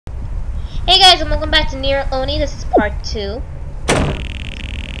Hey guys, and welcome back to Nira Oni. This is part 2.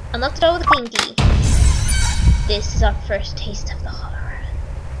 Unlock the door with a clean key. This is our first taste of the horror.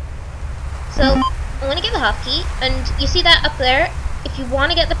 So, I'm gonna get the hotkey, and you see that up there? If you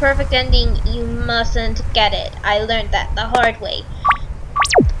want to get the perfect ending, you mustn't get it. I learned that the hard way.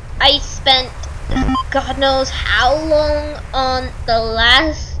 I spent God knows how long on the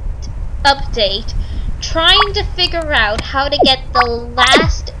last update trying to figure out how to get the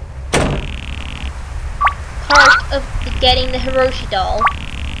last part of getting the Hiroshi doll,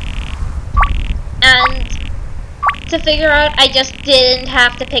 and to figure out I just didn't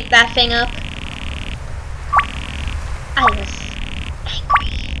have to pick that thing up. I was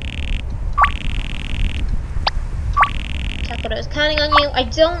angry. Takoto is counting on you. I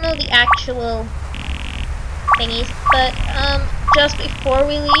don't know the actual thingies, but just before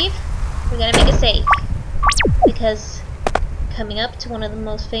we leave, we're gonna make a save, because coming up to one of the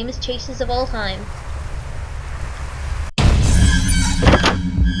most famous chases of all time.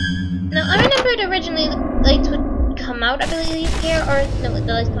 Now, I remembered originally the lights would come out, I believe, here, or no,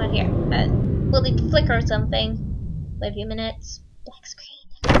 the lights come out here. Well, they'd flicker or something. Wait a few minutes. Black screen.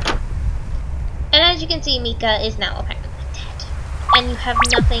 And as you can see, Mika is now apparently dead. And you have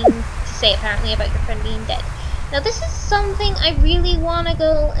nothing to say, apparently, about your friend being dead. Now, this is something I really want to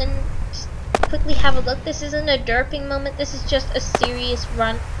go and just quickly have a look. This isn't a derping moment. This is just a serious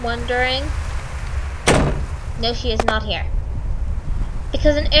wondering. No, she is not here.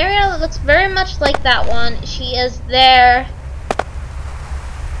 Because an area that looks very much like that one, she is there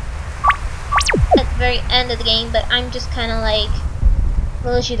at the very end of the game, but I'm just kind of like,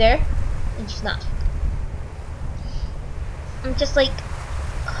 well, is she there? And she's not. I'm just like,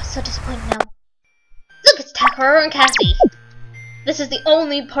 oh, so disappointed now. Look, it's Takahiro and Cassie! This is the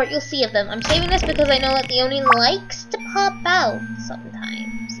only part you'll see of them. I'm saving this because I know that the Oni likes to pop out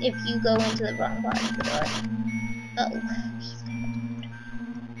sometimes if you go into the wrong part of the door. Uh-oh.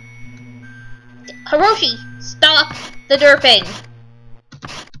 Hiroshi, stop the derping!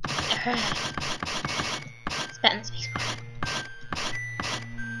 Spat in the spacebar.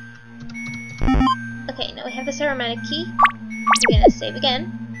 Okay, now we have this aromatic key. We're gonna save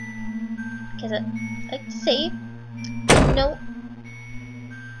again, because I like to save. No.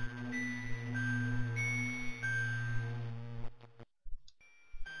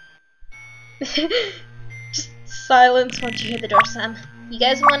 Just silence once you hear the door slam. You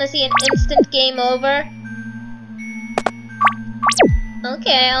guys want to see an instant game over?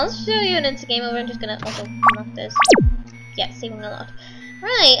 Okay, I'll show you an instant game over. I'm just gonna also unlock this. Yeah, saving a lot.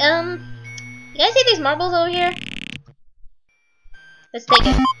 Right, you guys see these marbles over here? Let's take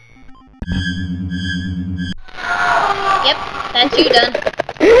it. Yep, that's you done.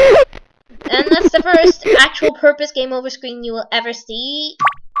 And that's the first actual purpose game over screen you will ever see.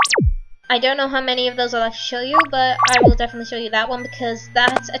 I don't know how many of those I'll actually show you, but I will definitely show you that one because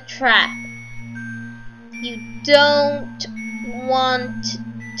that's a trap. You don't want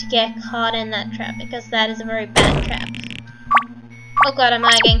to get caught in that trap because that is a very bad trap. Oh god, I'm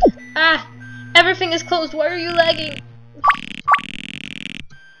lagging. Ah! Everything is closed. Why are you lagging?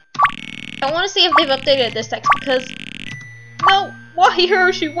 I want to see if they've updated this text because... No! Why,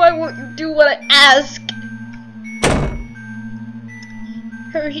 Hiroshi? Why won't you do what I ask?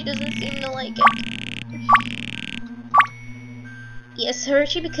 Hiroshi doesn't seem to like it. Yes,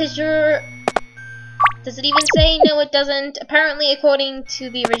 Hiroshi, because you're... Does it even say? No, it doesn't. Apparently, according to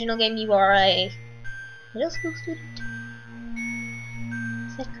the original game, you are a middle school student.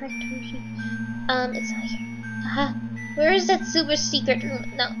 Is that correct, Hiroshi? It's not here. Haha. Where is that super secret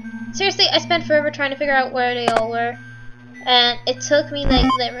room? No. Seriously, I spent forever trying to figure out where they all were. And it took me like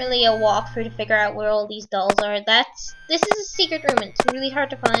literally a walkthrough to figure out where all these dolls are. This is a secret room and it's really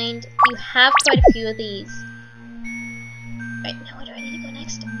hard to find. You have quite a few of these. Right, now where do I need to go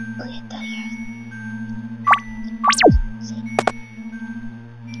next? Oh yeah, down here.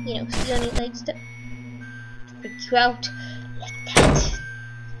 You know, so you don't need legs to freak you out like that.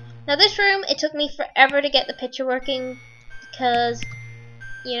 Now this room, it took me forever to get the picture working because,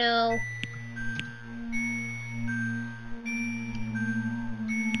 you know,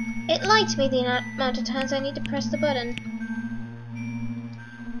 it lights me the amount of times I need to press the button.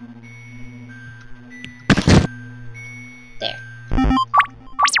 There.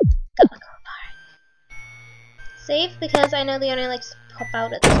 Got my crowbar. Save, because I know the Oni likes to pop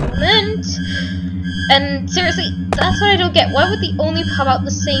out at this moment. And seriously, that's what I don't get. Why would the Oni pop out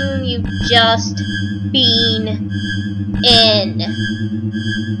the same room you've just been in?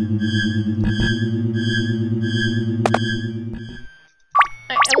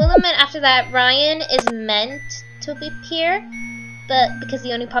 Alright, I will admit after that, Ryan is meant to appear. but because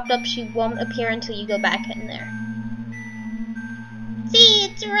the Oni popped up, she won't appear until you go back in there. See,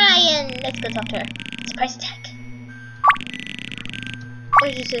 it's Ryan! Let's go talk to her. Surprise attack.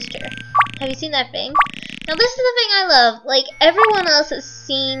 Where's your sister? Have you seen that thing? Now this is the thing I love. Like, everyone else has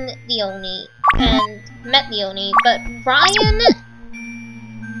seen the Oni and met the Oni, but Ryan,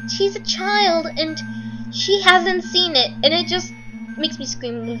 she's a child and she hasn't seen it, and it just makes me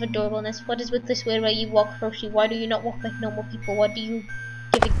scream with adorableness. What is with this weird way you walk, Hiroshi? Why do you not walk like normal people? Why do you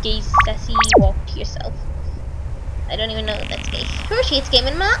give a gay, sassy walk to yourself? I don't even know if that's gay. Hiroshi, it's game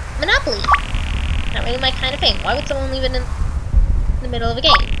in Monopoly. Not really my kind of thing. Why would someone leave it in the middle of a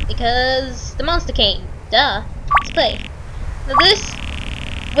game? Because the monster came. Duh. Let's play. Now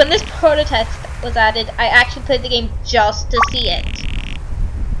when this prototype was added, I actually played the game just to see it.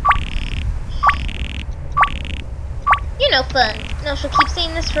 You're no fun. No, she'll keep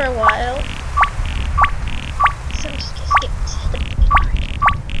saying this for a while. So I'm just gonna skip to the big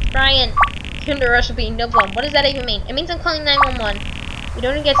part. Brian, you're in the rush of being no fun. What does that even mean? It means I'm calling 911. We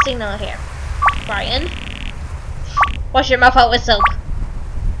don't get signal here. Brian, wash your mouth out with soap.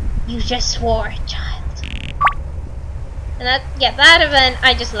 You just swore, child. And that event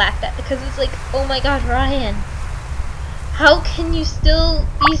I just laughed at because it's like, oh my god, Ryan, how can you still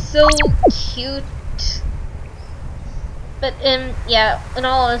be so cute? But yeah, in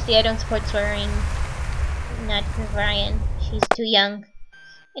all honesty, I don't support swearing. Not with Ryan. She's too young.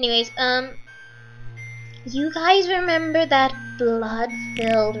 Anyways, you guys remember that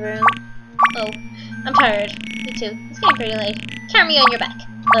blood-filled room? Oh, I'm tired. Me too. It's getting pretty late. Carry me on your back.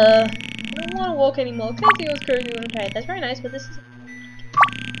 I don't want to walk anymore. Cassie always carries me when I'm tired. That's very nice, but this is...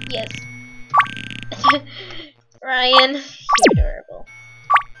 Yes. Ryan, you're adorable.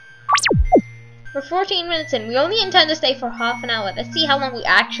 We're 14 minutes in. We only intend to stay for half an hour. Let's see how long we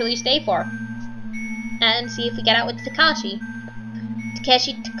actually stay for. And see if we get out with Takashi.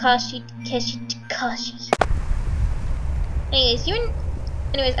 Takashi.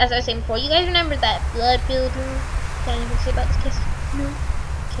 Anyways, as I was saying before, you guys remember that blood-filled room? Got anything to say about this, Cassie? No.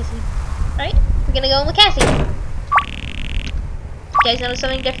 Cassie. Alright, we're gonna go in with Cassie. You guys notice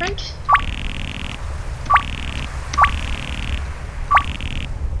something different?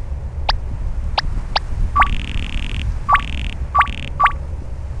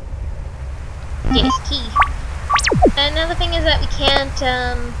 Yes, key. Another thing is that we can't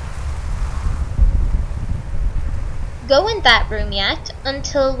go in that room yet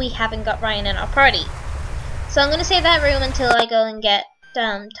until we haven't got Ryan in our party. So I'm gonna save that room until I go and get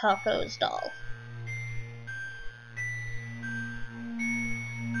Taco's doll.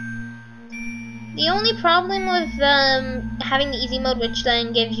 The only problem with having the easy mode, which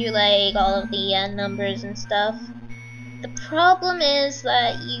then gives you like all of the numbers and stuff, the problem is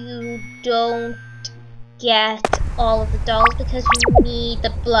that you don't get all of the dolls because you need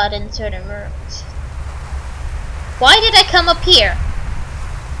the blood in certain rooms. Why did I come up here?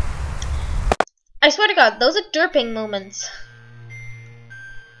 I swear to God, those are derping moments.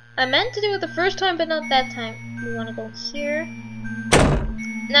 I meant to do it the first time, but not that time. We want to go here.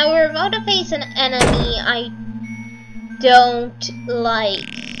 Now we're about to face an enemy I don't like.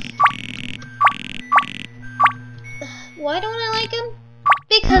 Why don't I like him?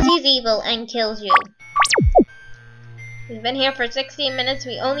 Because he's evil and kills you. We've been here for 16 minutes.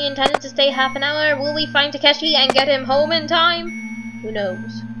 We only intended to stay half an hour. Will we find Takeshi and get him home in time? Who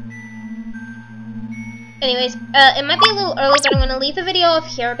knows? Anyways, it might be a little early, but I'm going to leave the video off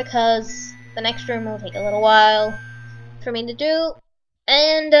here because the next room will take a little while for me to do.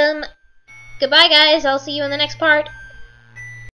 And, goodbye guys. I'll see you in the next part.